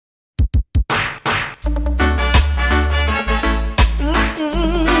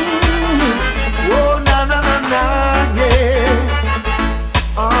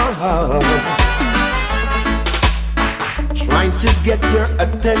to get your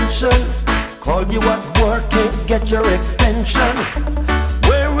attention. Call you at work, can't get your extension.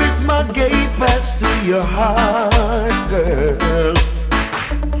 Where is my gate pass to your heart, girl?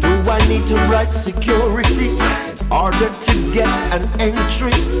 Do I need to write security in order to get an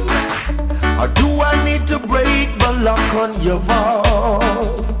entry? Or do I need to break the lock on your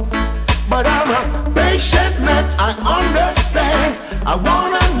vault? But I'm a patient man, I understand. I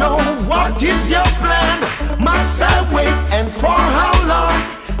wanna know what is your plan. Must I wait and for how long?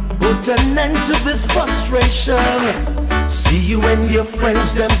 Put an end to this frustration. See you and your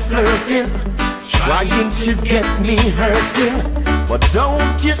friends them flirting, trying to get me hurting. But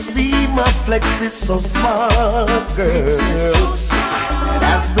don't you see my flex is so smart, girl? And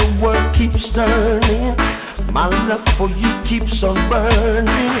as the world keeps turning, my love for you keeps on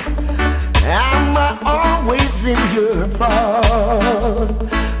burning. Am I always in your thought?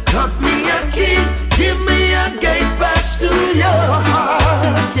 Cut me a key, give me a gate pass to your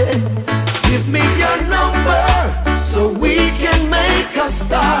heart, yeah. Give me your number so we can make a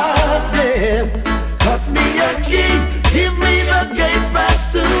start, yeah. Cut me a key, give me the gate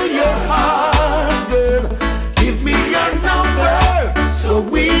pass to your heart, girl. Give me your number so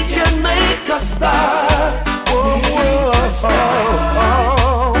we can make a start. Oh, oh, oh,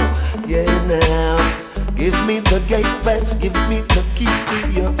 oh. Yeah, now. Give me the gate pass, give me the key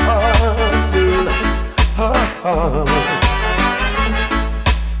to your heart, girl. Oh, oh.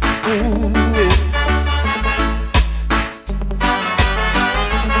 Yeah.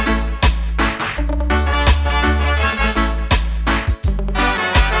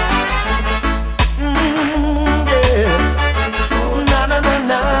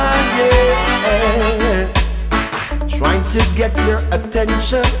 To get your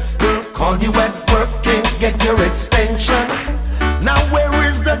attention, girl, call you at work, can't get your extension. Now where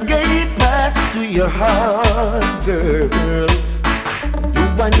is the gate pass to your heart, girl?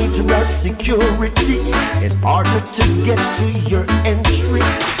 Do I need to write security in order to get to your entry?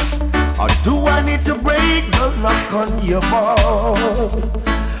 Or do I need to break the lock on your vault?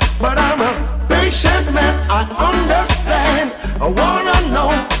 But I'm a patient man, I understand. I wanna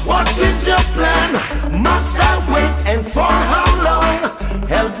know what is your plan. Must I wait and for how long?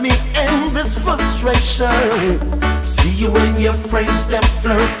 Help me end this frustration. See you and your friends them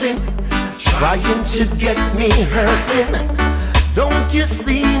flirting, trying to get me hurting. Don't you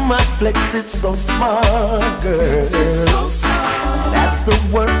see my flex is so smart, girl? It's so smart. As the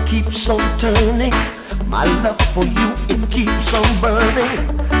world keeps on turning, my love for you, it keeps on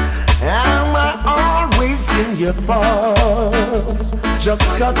burning. Am I always in your thoughts? Just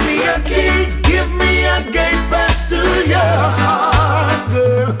cut me a key, give me a gate pass to your heart,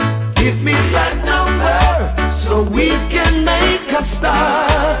 girl. Give me that number so we can make a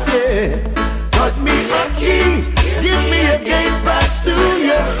start, yeah. Cut me a key, give me a gate pass to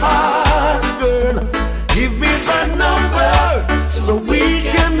your heart, girl. Give me that number so we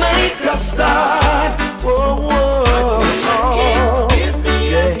can make a start. Whoa, whoa, oh, yeah,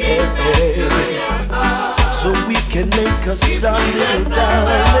 yeah, yeah. So we can make a start, little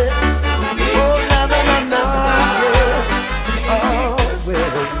down.